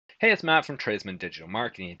Hey, it's Matt from Tradesman Digital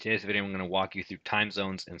Marketing. In today's video, I'm going to walk you through time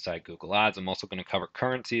zones inside Google Ads. I'm also going to cover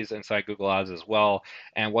currencies inside Google Ads as well,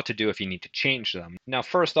 and what to do if you need to change them. Now,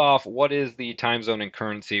 first off, what is the time zone and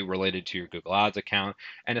currency related to your Google Ads account?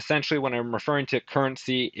 And essentially, when I'm referring to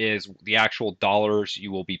currency is the actual dollars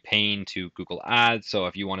you will be paying to Google Ads. So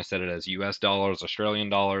if you want to set it as US dollars,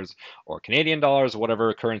 Australian dollars, or Canadian dollars,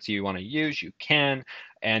 whatever currency you want to use, you can,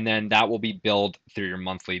 and then that will be billed through your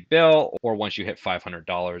monthly bill or once you hit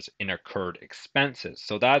 $500 in incurred expenses.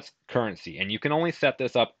 So that's currency, and you can only set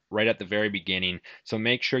this up right at the very beginning, so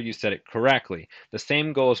make sure you set it correctly. The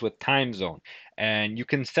same goes with time zone, and you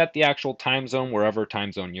can set the actual time zone wherever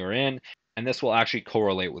time zone you're in, and this will actually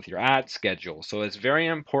correlate with your ad schedule. So it's very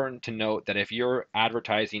important to note that if you're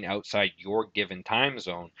advertising outside your given time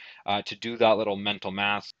zone, to do that little mental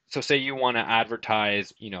math. So say you want to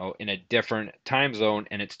advertise, in a different time zone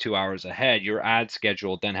and it's 2 hours ahead, your ad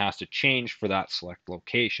schedule then has to change for that select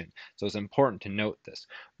location. So it's important to note this.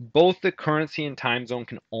 Both the currency and time zone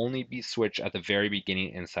can only be switched at the very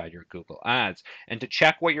beginning inside your Google Ads. And to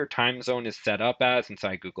check what your time zone is set up as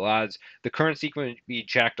inside Google Ads, the currency can be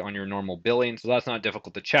checked on your normal billing. So that's not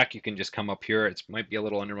difficult to check. You can just come up here. It might be a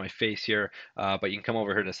little under my face here, but you can come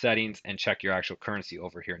over here to settings and check your actual currency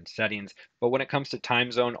over here in settings. But when it comes to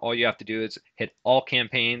time zone, all you have to do is hit all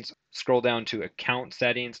campaigns, scroll down to account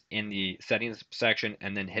settings in the settings section,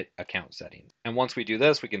 and then hit account settings. And once we do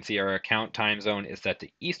this, we can see our account time zone is set to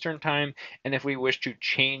Eastern time. And if we wish to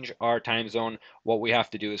change our time zone, what we have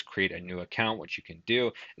to do is create a new account, which you can do.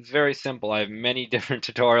 It's very simple. I have many different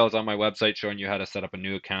tutorials on my website showing you how to set up a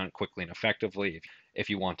new account quickly and effectively if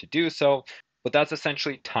you want to do so. But that's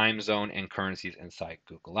essentially time zone and currencies inside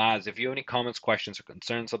Google Ads. If you have any comments, questions, or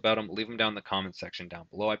concerns about them, leave them down in the comments section down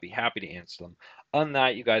below. I'd be happy to answer them. On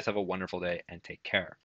that, you guys have a wonderful day and take care.